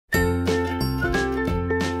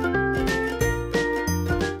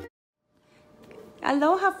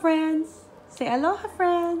Aloha friends. Say aloha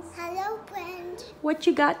friends. Hello, friend. What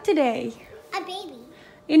you got today? A baby.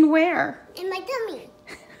 In where? In my tummy.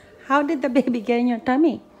 How did the baby get in your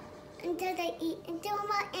tummy? Until I eat.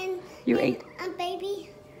 You ate. A baby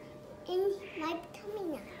in my tummy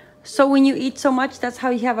now. So when you eat so much, that's how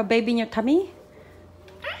you have a baby in your tummy?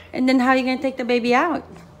 And then how are you going to take the baby out?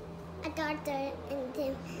 A doctor and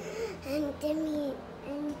then me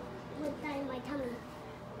and put that in my tummy.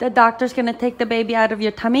 The doctor's going to take the baby out of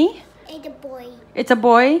your tummy? It's a boy. It's a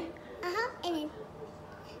boy? And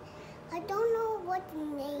I don't know what the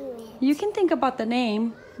name is. You can think about the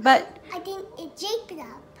name, but... I think it's Jacob.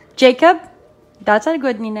 Jacob? That's a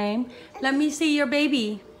good name. Let me see your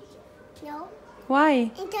baby. No.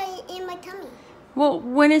 Why? Until in my tummy. Well,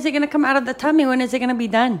 when is it going to come out of the tummy? When is it going to be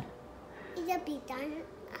done? It'll be done.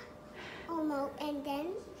 Almost. And then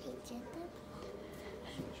it's Jacob.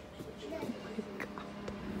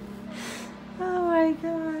 Oh my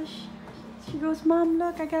gosh. She goes, Mom,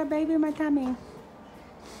 look, I got a baby in my tummy.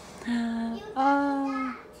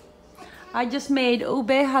 I just made ube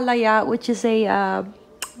halaya, which is a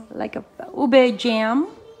like a ube jam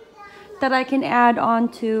that I can add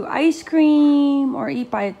onto ice cream or eat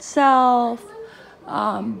by itself,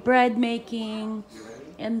 bread making,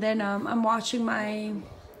 and then I'm washing my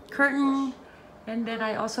curtain, and then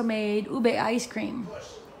I also made ube ice cream,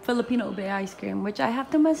 Filipino ube ice cream, which I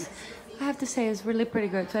have to say is really pretty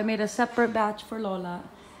good. So I made a separate batch for Lola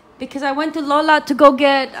because I went to Lola to go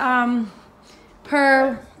get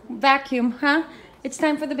her vacuum. It's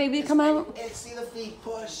time for the baby to come out. I see the feet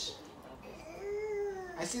push.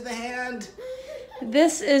 I see the hand.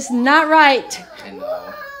 This is not right. I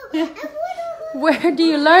know. Where do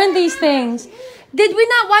you learn these things? Did we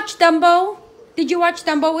not watch Dumbo? Did you watch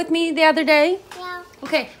Dumbo with me the other day? Yeah.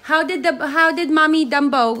 Okay, how did Mommy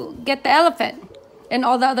Dumbo get the elephant and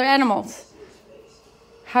all the other animals?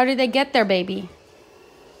 How did they get their baby?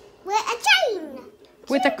 With a train.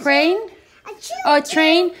 With a crane? Oh, a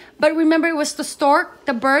train. But remember, it was the stork,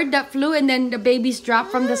 the bird that flew, and then the babies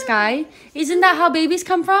dropped from the sky. Isn't that how babies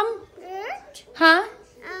come from? Huh?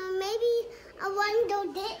 Maybe one go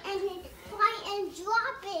there and then fly and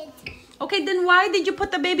drop it. Okay, then why did you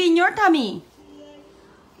put the baby in your tummy?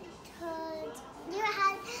 Because you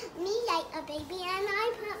had me like a baby and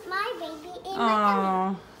I put my baby in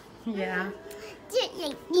my tummy. Yeah. Just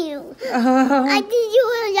like you. I think you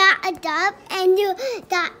were adopt and you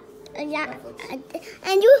got and you a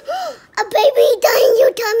baby died in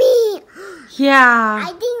your tummy. Yeah. I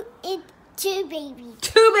think it's two babies.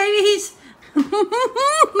 Two babies.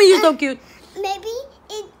 You're so cute. Maybe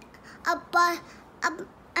it's a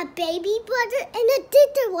baby brother and a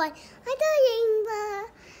sister one. I thought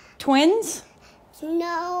Twins?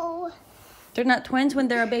 no. They're not twins when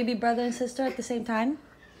they're a baby brother and sister at the same time?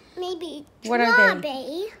 Maybe What are they?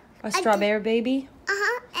 strawberry. A strawberry baby?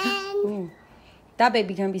 And Ooh. That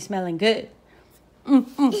baby gonna be smelling good. and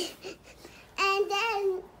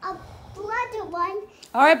then a brother one.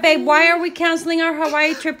 All right, babe. Why are we canceling our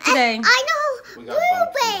Hawaii trip today? I know. We got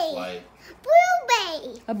bumped from the Blueberry. flight.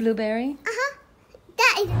 Blueberry. A blueberry?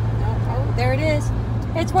 That is. Oh, there it is.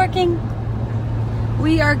 It's working.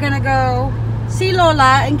 We are gonna go see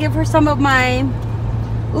Lola and give her some of my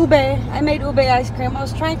ube. I made ube ice cream. I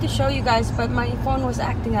was trying to show you guys, but my phone was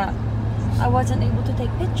acting up. I wasn't able to take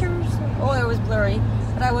pictures. Oh, it was blurry,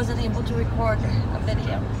 but I wasn't able to record a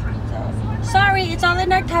video. So, sorry, it's all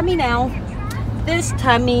in our tummy now. This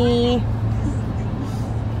tummy.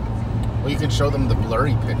 Well, you can show them the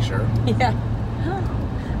blurry picture. Yeah.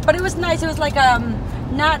 But it was nice. It was like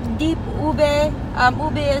not deep ube.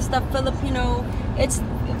 Ube is the Filipino. It's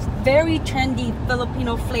very trendy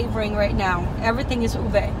Filipino flavoring right now. Everything is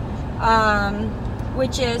ube,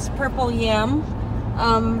 which is purple yam.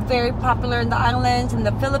 Very popular in the islands, in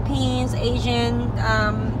the Philippines, Asian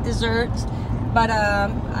desserts. But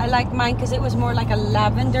I like mine because it was more like a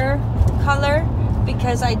lavender color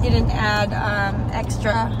because I didn't add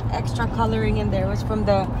extra coloring in there. It was from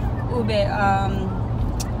the ube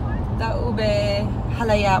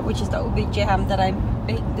halaya, which is the ube jam that I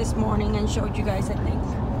baked this morning and showed you guys, I think.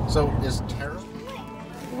 So is Tara?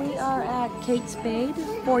 We are at Kate Spade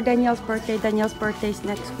for Danielle's birthday. Danielle's birthday's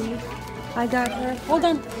next week. I got her, hold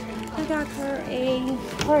on. I got her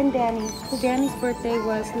her and Danny. So Danny's birthday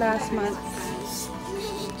was last month.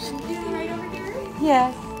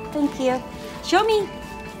 Yes, thank you. Show me.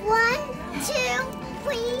 1, 2,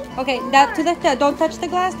 3. Okay, that to the don't touch the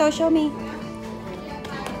glass though. Show me.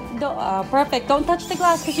 Perfect. Don't touch the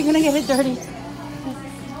glass because you're gonna get it dirty.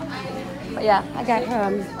 But yeah, I got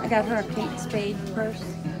her a Kate Spade purse.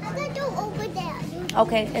 I'm gonna go over there.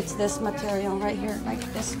 Okay, it's this material right here, like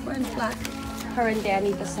this orange black. her and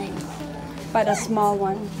Danny the same, but a small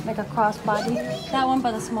one, like a crossbody. That one,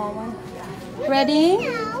 but a small one. Ready?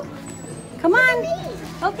 Come on.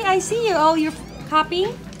 Okay, I see you. Oh, you're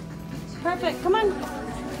copying? Perfect. Come on.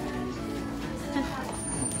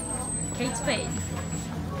 Kate Spade.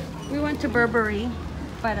 We went to Burberry,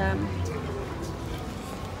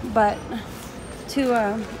 but too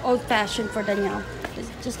old-fashioned for Danielle.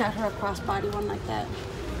 Just got her a crossbody one like that.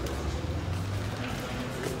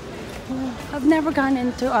 I've never gone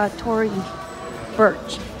into a Tory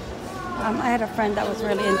Burch. I had a friend that was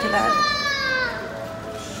really into that.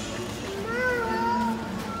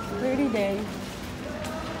 Pretty day.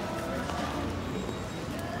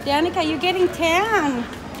 Danica, you're getting tan.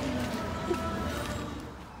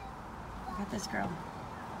 Look at this girl.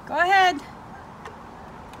 Go ahead.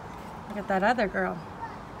 Look at that other girl.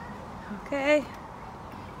 Okay.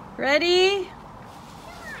 Ready?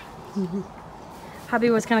 Hubby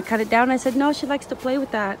was gonna cut it down. I said, no, she likes to play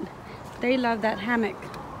with that. They love that hammock.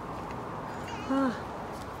 Oh.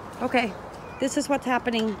 Okay, this is what's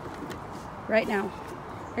happening right now.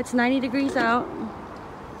 It's 90 degrees out.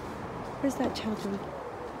 Where's that children?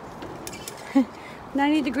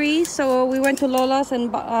 90 degrees, so we went to Lola's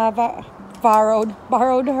and borrowed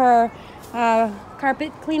her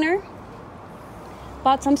carpet cleaner.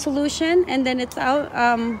 Bought some solution, and then it's out.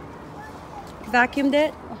 Vacuumed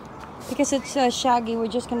it. Because it's shaggy, we're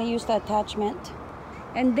just gonna use the attachment.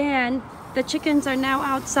 And then the chickens are now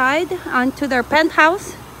outside onto their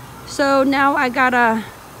penthouse. So now I gotta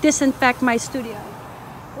disinfect my studio,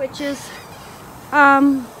 which is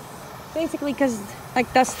basically because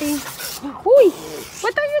like dusty. Ooh,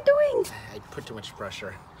 what are you doing? I put too much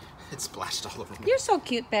pressure. It splashed all over me. You're so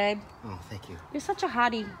cute, babe. Oh, thank you. You're such a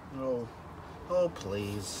hottie. Oh,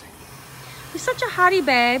 please. You're such a hottie,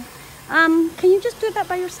 babe. Can you just do that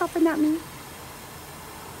by yourself and not me?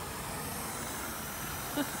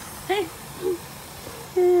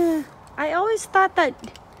 I always thought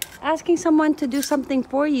that asking someone to do something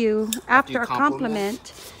for you after a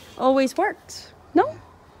compliment always works. No?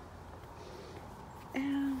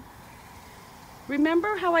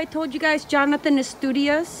 Remember how I told you guys Jonathan is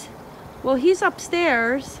studious? Well, he's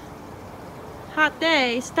upstairs, hot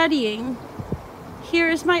day, studying. Here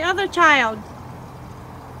is my other child.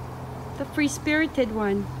 The free-spirited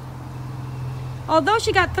one. Although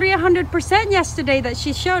she got 300% yesterday that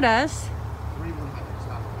she showed us.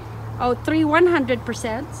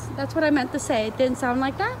 300%. That's what I meant to say. It didn't sound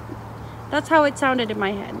like that. That's how it sounded in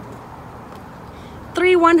my head.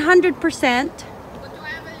 100%.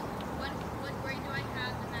 What grade do I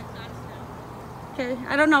have in that class now? Okay,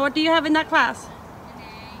 I don't know. What do you have in that class?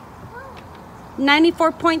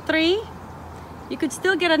 94.3. You could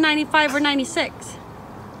still get a 95 or 96.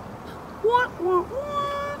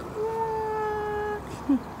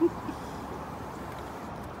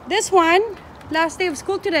 This one, last day of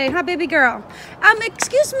school today, huh, baby girl?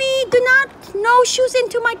 Excuse me, do not, no shoes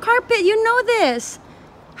into my carpet. You know this.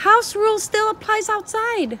 House rule still applies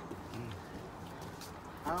outside.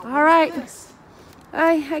 All right.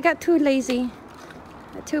 I got too lazy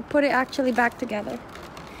to put it actually back together.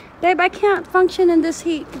 Babe, I can't function in this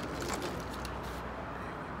heat.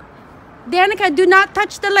 Danica, do not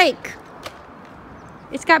touch the lake.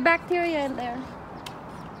 It's got bacteria in there.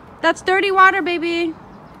 That's dirty water, baby.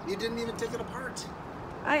 You didn't even take it apart.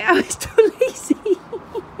 I was too lazy.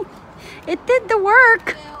 It did the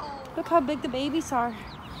work. Look how big the babies are.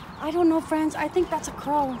 I don't know, friends. I think that's a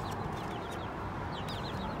crow.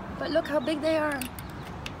 But look how big they are.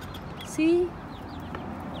 See?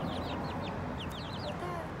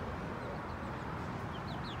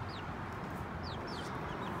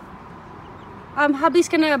 Hubby's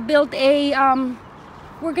gonna build a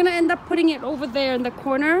we're gonna end up putting it over there in the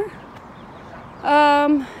corner,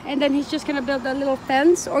 and then he's just gonna build a little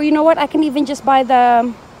fence. Or you know what, I can even just buy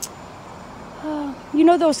the you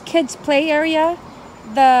know those kids play area,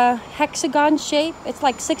 the hexagon shape. It's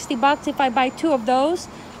like 60 bucks. If I buy 2 of those,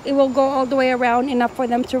 it will go all the way around, enough for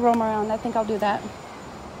them to roam around. I think I'll do that.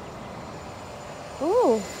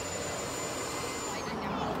 Ooh.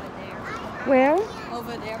 Where?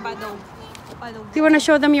 Over there by the Do you want to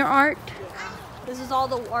show them your art? This is all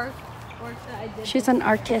the work that I did. She's an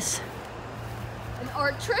artist. An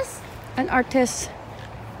artress? An artist.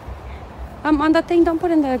 On the thing, don't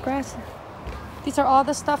put in the grass. These are all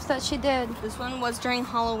the stuff that she did. This one was during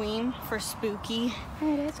Halloween for spooky.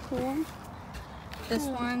 Oh, that's cool. This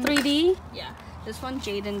one 3D. Yeah. This one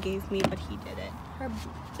Jaden gave me, but he did it. Her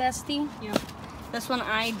bestie. Yeah. This one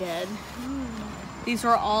I did. These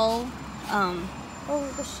were all Oh,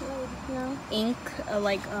 the shade. Yeah. ink,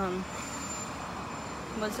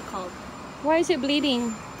 what's it called? Why is it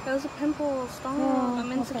bleeding? That was a pimple. Stop. Oh,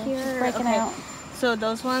 I'm insecure. okay. It's breaking out. So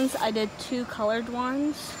those ones, I did 2 colored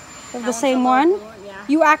ones. The same one? Yeah.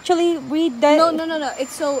 You actually read the... No.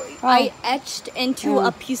 It's so I etched into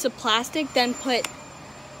a piece of plastic, then put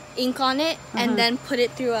ink on it, and then put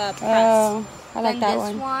it through a press. Oh, I like that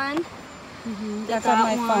this one. That's that on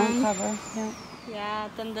my phone one. cover. Yeah. Yeah,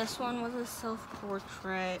 then this one was a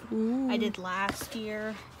self-portrait I did last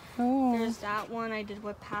year. Oh. There's that one I did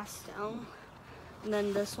with pastel. And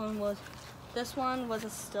then this one was a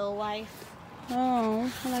still life.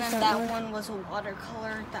 Oh, I like And that one was a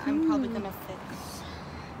watercolor that I'm probably gonna fix.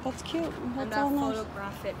 That's cute. That's And all I'll nice.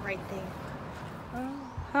 photograph it right there.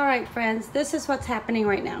 All right, friends, this is what's happening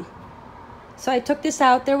right now. So I took this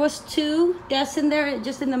out. There was 2 desks in there,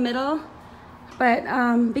 just in the middle. But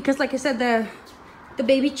because like I said, the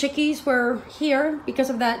baby chickies were here because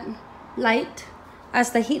of that light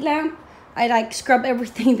as the heat lamp. I like scrub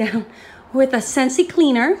everything down with a Scentsy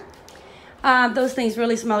cleaner. Those things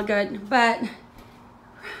really smell good. But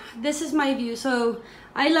this is my view. So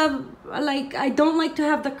I don't like to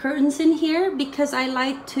have the curtains in here because I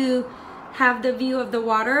like to have the view of the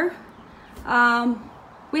water.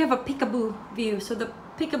 We have a peekaboo view. So the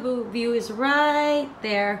peekaboo view is right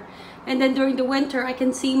there. And then during the winter, I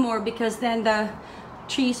can see more because then the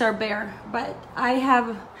trees are bare. But I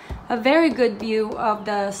have a very good view of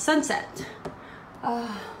the sunset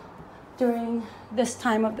during this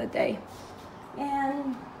time of the day.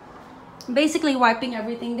 And basically wiping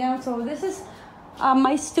everything down. So this is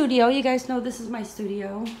my studio. You guys know this is my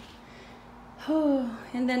studio.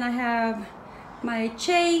 And then I have my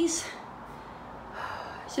chase.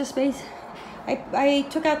 It's just I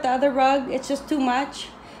took out the other rug. It's just too much.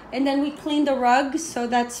 And then we cleaned the rug, so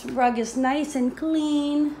that rug is nice and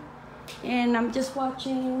clean. And I'm just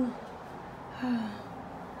watching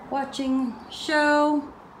show.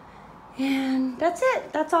 And that's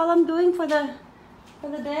it. That's all I'm doing for the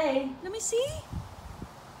day. Let me see.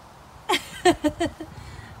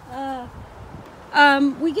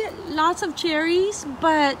 We get lots of cherries,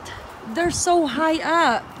 but they're so high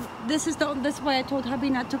up. This is why I told hubby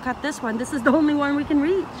not to cut this one. This is the only one we can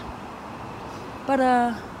reach. But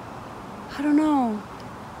I don't know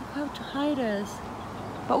how high it is.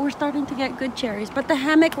 But we're starting to get good cherries. But the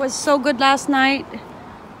hammock was so good last night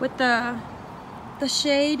with the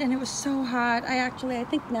shade, and it was so hot. I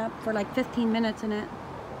think napped for like 15 minutes in it.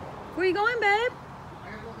 Where are you going, babe?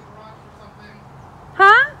 I gotta go to the garage for something. Huh?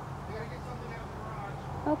 I gotta get something out of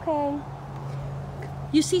the garage. Okay.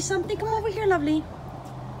 You see something? Come over here, lovely.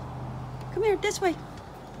 Come here, this way.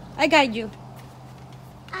 I guide you.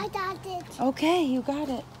 I got it. Okay, you got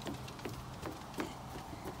it.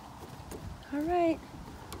 All right.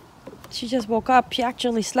 She just woke up. She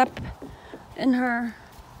actually slept in her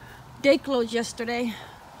day clothes yesterday.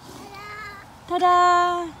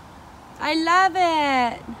 Ta-da! I love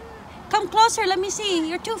it. Come closer. Let me see.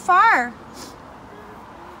 You're too far.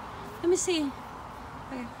 Let me see.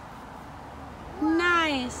 Okay.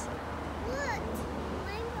 Nice. Look.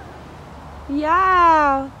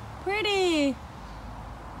 Yeah. Pretty.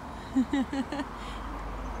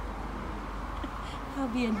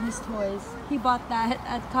 Hubby and his toys. He bought that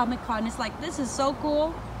at Comic-Con. It's like, this is so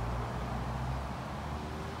cool.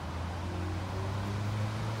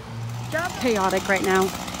 Chaotic right now.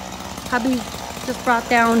 Hubby just brought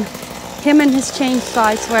down him and his chainsaw,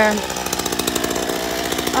 I swear.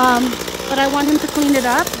 But I want him to clean it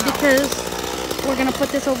up because we're gonna put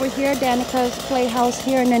this over here, Danica's playhouse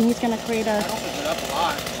here, and then he's gonna create a... It opens it up a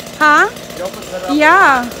lot. Huh? It opens it up.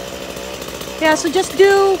 Yeah. Yeah, so just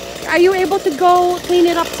do... Are you able to go clean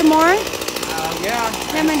it up some more? Yeah.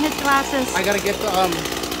 Him and his glasses. I gotta get the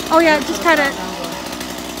Oh yeah, just cut it.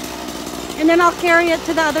 And then I'll carry it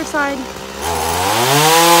to the other side.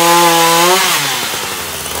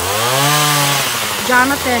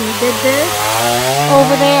 Jonathan did this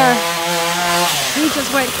over there. He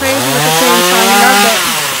just went crazy with the chainsaw. He loved it.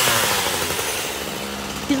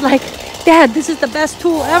 He's like, Dad, this is the best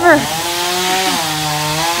tool ever. Yeah.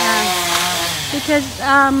 Because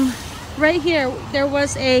right here there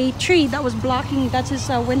was a tree that was blocking. That's his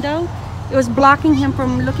window. It was blocking him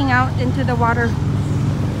from looking out into the water.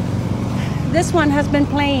 This one has been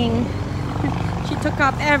playing. She took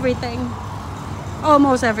up everything.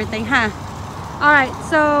 Almost everything, huh? Alright,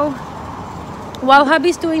 so while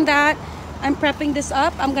hubby's doing that, I'm prepping this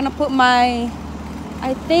up. I'm gonna put my,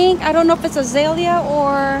 I don't know if it's azalea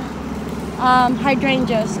or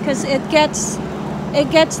hydrangeas, because it gets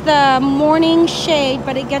the morning shade,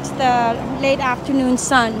 but it gets the late afternoon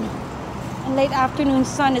sun. And late afternoon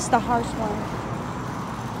sun is the harsh one.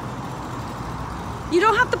 You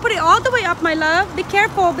don't have to put it all the way up, my love. Be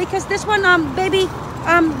careful, because this one, baby,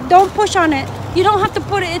 Don't push on it. You don't have to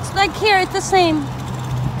put it. It's like here. It's the same.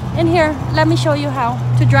 In here, let me show you how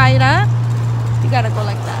to dry it up. You gotta go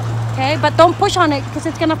like that, okay? But don't push on it because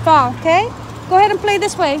it's gonna fall, okay? Go ahead and play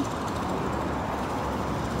this way.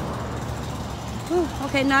 Ooh,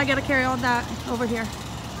 okay, now I gotta carry all that over here.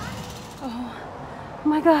 Oh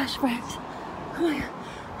my gosh, friends. Oh my God.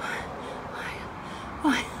 Oh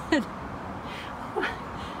my God.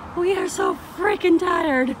 We are so freaking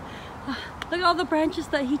tired. Look at all the branches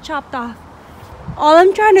that he chopped off. All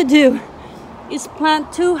I'm trying to do is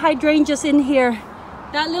plant 2 hydrangeas in here.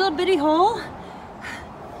 That little bitty hole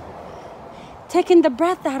taking the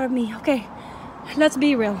breath out of me. Okay, let's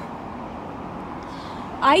be real.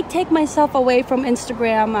 I take myself away from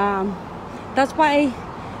Instagram. That's why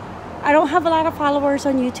I don't have a lot of followers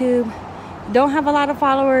on YouTube. Don't have a lot of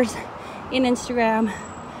followers in Instagram.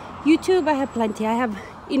 YouTube, I have plenty. I have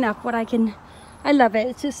enough what I can. I love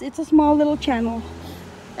it. It's a small little channel.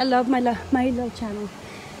 I love my little channel.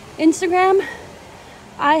 Instagram,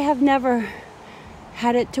 I have never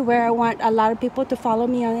had it to where I want a lot of people to follow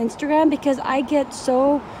me on Instagram because I get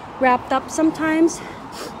so wrapped up sometimes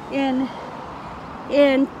in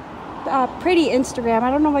pretty Instagram. I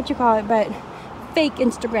don't know what you call it, but fake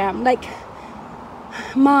Instagram, like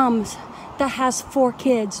moms that has 4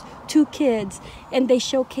 kids, 2 kids, and they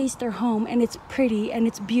showcase their home and it's pretty and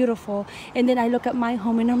it's beautiful, and then I look at my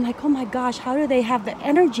home and I'm like, oh my gosh, how do they have the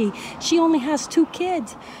energy? She only has 2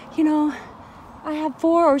 kids, you know, I have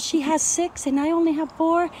 4, or she has 6 and I only have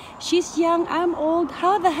 4. She's young, I'm old.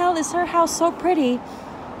 How the hell is her house so pretty?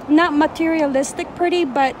 Not materialistic pretty,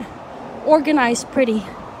 but organized pretty.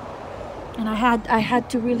 And I had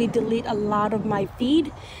to really delete a lot of my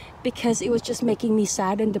feed because it was just making me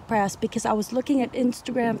sad and depressed, because I was looking at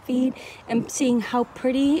Instagram feed and seeing how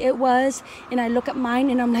pretty it was, and I look at mine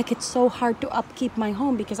and I'm like, it's so hard to upkeep my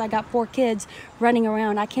home because I got 4 kids running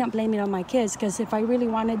around. I can't blame it on my kids, because if I really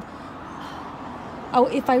wanted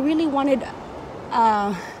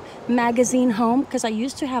a magazine home, because I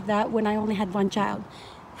used to have that when I only had 1 child,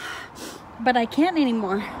 but I can't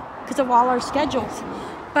anymore because of all our schedules.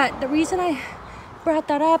 But the reason I brought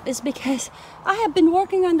that up is because I have been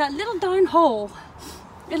working on that little darn hole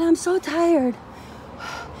and I'm so tired.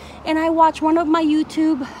 And I watch one of my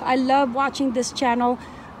YouTube, I love watching this channel,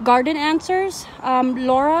 Garden Answers,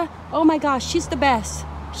 Laura. Oh my gosh, she's the best.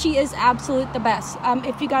 She is absolute the best.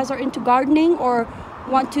 If you guys are into gardening or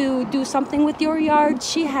want to do something with your yard,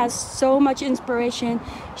 she has so much inspiration.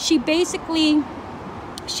 She basically,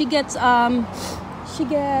 she gets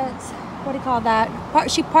what do you call that?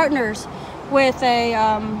 She partners with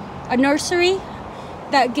a nursery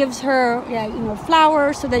that gives her,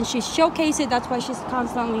 flowers. So then she showcases it. That's why she's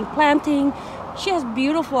constantly planting. She has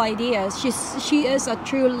beautiful ideas. She is a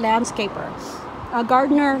true landscaper, a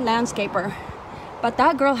gardener landscaper. But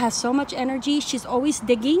that girl has so much energy. She's always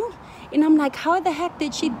digging. And I'm like, how the heck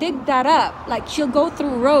did she dig that up? Like, she'll go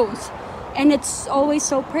through rows and it's always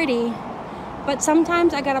so pretty. But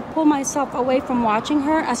sometimes I gotta pull myself away from watching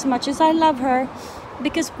her as much as I love her,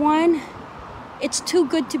 because one, it's too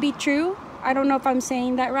good to be true. I don't know if I'm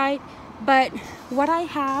saying that right, but what I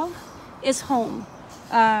have is home.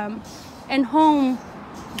 And home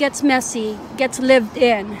gets messy, gets lived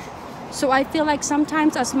in. So I feel like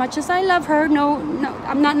sometimes, as much as I love her, no,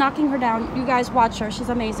 I'm not knocking her down. You guys watch her, she's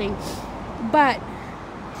amazing. But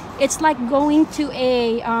it's like going to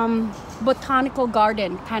a botanical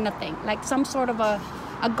garden kind of thing, like some sort of a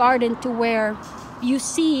garden to where you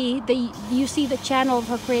see the channel of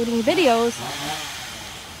her creating videos,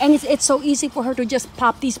 and it's so easy for her to just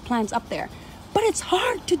pop these plants up there. But it's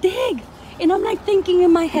hard to dig. And I'm like thinking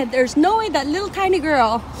in my head, there's no way that little tiny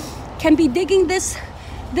girl can be digging this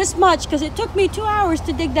much, because it took me 2 hours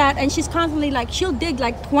to dig that, and she's constantly like, she'll dig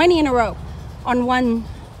like 20 in a row on one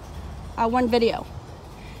video,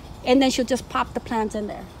 and then she'll just pop the plants in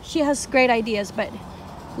there. She has great ideas. But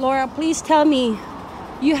Laura, please tell me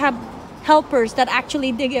you have helpers that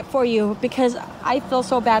actually dig it for you, because I feel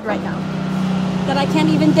so bad right now that I can't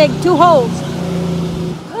even dig 2 holes.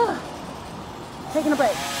 Ugh. Taking a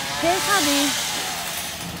break. Here's hubby.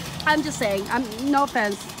 I'm just saying, no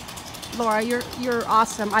offense, Laura, you're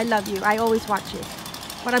awesome. I love you. I always watch you.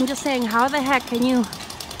 But I'm just saying, how the heck can you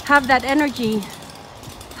have that energy?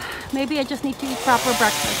 Maybe I just need to eat proper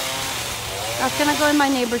breakfast. That's gonna go in my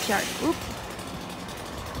neighbor's yard. Oop.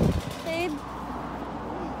 Babe?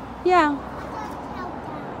 Yeah.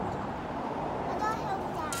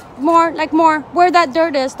 More, like more. Where that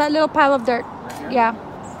dirt is, that little pile of dirt. Yeah.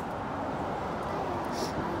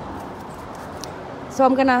 So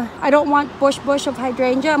I don't want bush of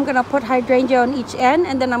hydrangea. I'm gonna put hydrangea on each end,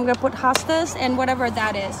 and then I'm gonna put hostas and whatever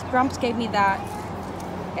that is. Grumps gave me that.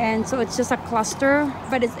 and so it's just a cluster,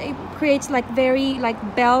 but it creates like very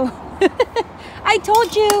like bell. I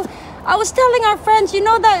told you, I was telling our friends, you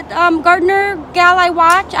know that gardener gal I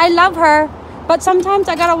watch, I love her, but sometimes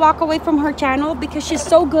I gotta walk away from her channel because she's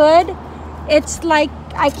so good. It's like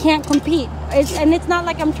I can't compete. And it's not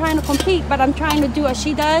like I'm trying to compete, but I'm trying to do what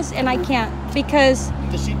she does, and I can't because...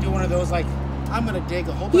 Does she do one of those like, I'm gonna dig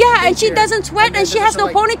a whole bunch yeah, of and she here, doesn't sweat, and she has no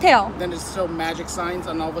ponytail. Then it's so magic signs,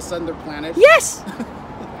 and all of a sudden they're planted. Yes!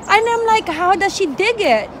 And I'm like, how does she dig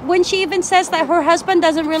it? When she even says that her husband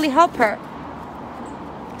doesn't really help her.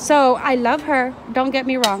 So I love her. Don't get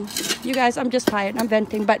me wrong. You guys, I'm just tired. I'm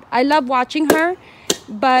venting. But I love watching her.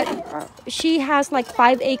 But she has like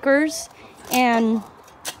 5 acres. And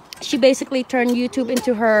she basically turned YouTube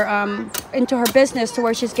into her business, to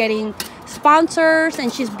where she's getting sponsors.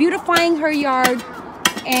 And she's beautifying her yard.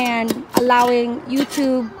 And allowing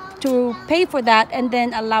YouTube to pay for that, and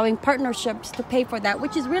then allowing partnerships to pay for that,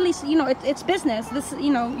 which is really, you know, it's business. This,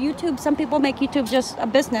 you know, YouTube, some people make YouTube just a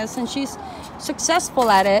business, and she's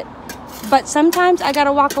successful at it. But sometimes I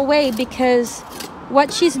gotta walk away because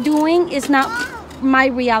what she's doing is not my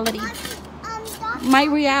reality. My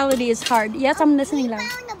reality is hard. Yes, I'm listening loud.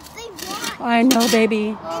 I know,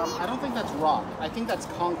 baby. I don't think that's rock. I think that's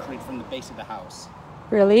concrete from the base of the house.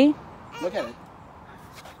 Really? Look at it.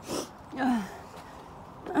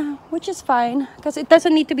 Which is fine, because it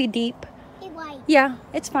doesn't need to be deep. Yeah,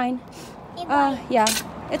 it's fine. Yeah,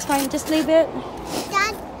 it's fine. Just leave it.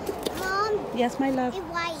 Dad, Mom. Yes, my love.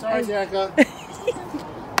 Sorry, Jerica.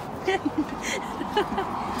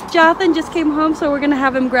 Jonathan just came home, so we're gonna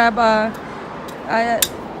have him grab a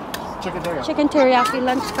chicken teriyaki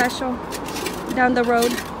lunch special down the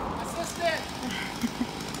road.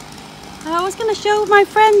 I was gonna show my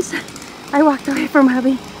friends. I walked away from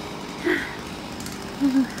hubby.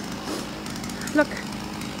 Look,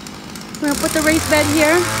 we're gonna put the raised bed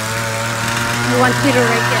here. We want Peter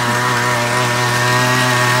right there.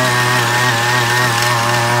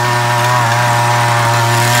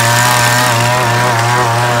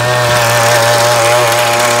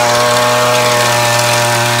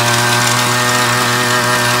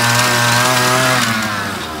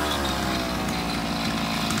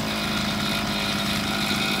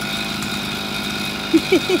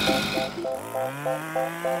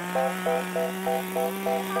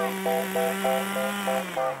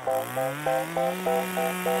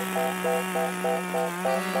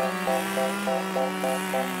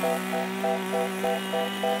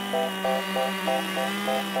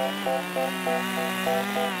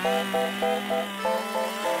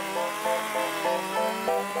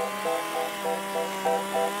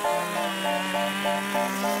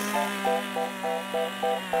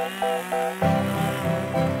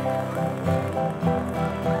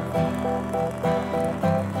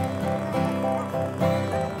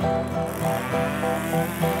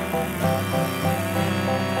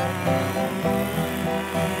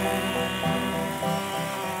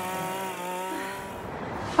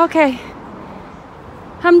 Okay,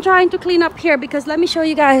 I'm trying to clean up here because let me show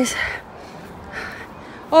you guys.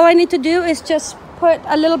 All I need to do is just put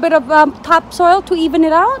a little bit of topsoil to even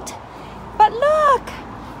it out. But look,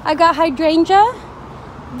 I got hydrangea.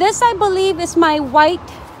 This, I believe, is my white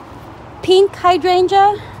pink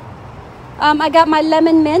hydrangea. I got my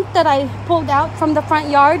lemon mint that I pulled out from the front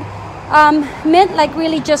yard. Mint like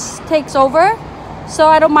really just takes over, so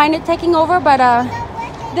I don't mind it taking over, but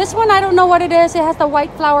this one, I don't know what it is. It has the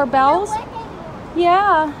white flower bells.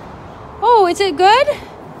 Yeah. Oh, is it good?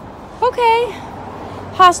 Okay.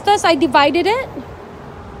 Hostas, I divided it.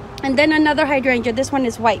 And then another hydrangea. This one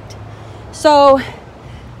is white. So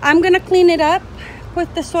I'm going to clean it up.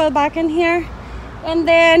 Put the soil back in here. And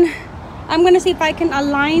then I'm going to see if I can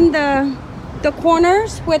align the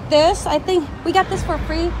corners with this. I think we got this for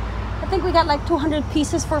free. I think we got like 200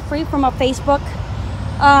 pieces for free from a Facebook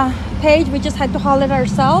page. We just had to haul it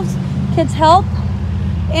ourselves. Kids help.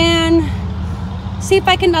 And see if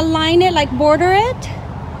I can align it, like border it.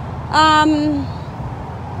 And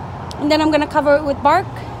then I'm gonna cover it with bark,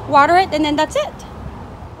 water it, and then that's it.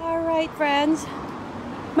 All right, friends.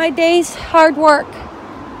 My day's hard work.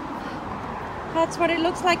 That's what it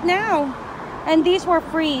looks like now. And these were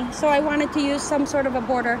free, so I wanted to use some sort of a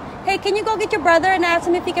border. Hey, can you go get your brother and ask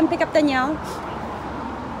him if he can pick up Danielle?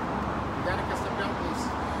 Danica, step down, please.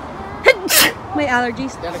 My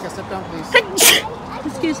allergies. Danica, step down, please.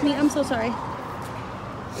 Excuse me, I'm so sorry.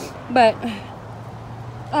 But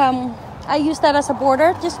I use that as a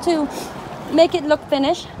border just to make it look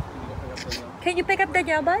finished. Can you pick up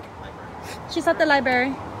Danielle, bud? She's at the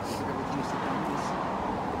library.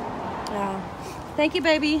 Yeah. Thank you,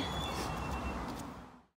 baby.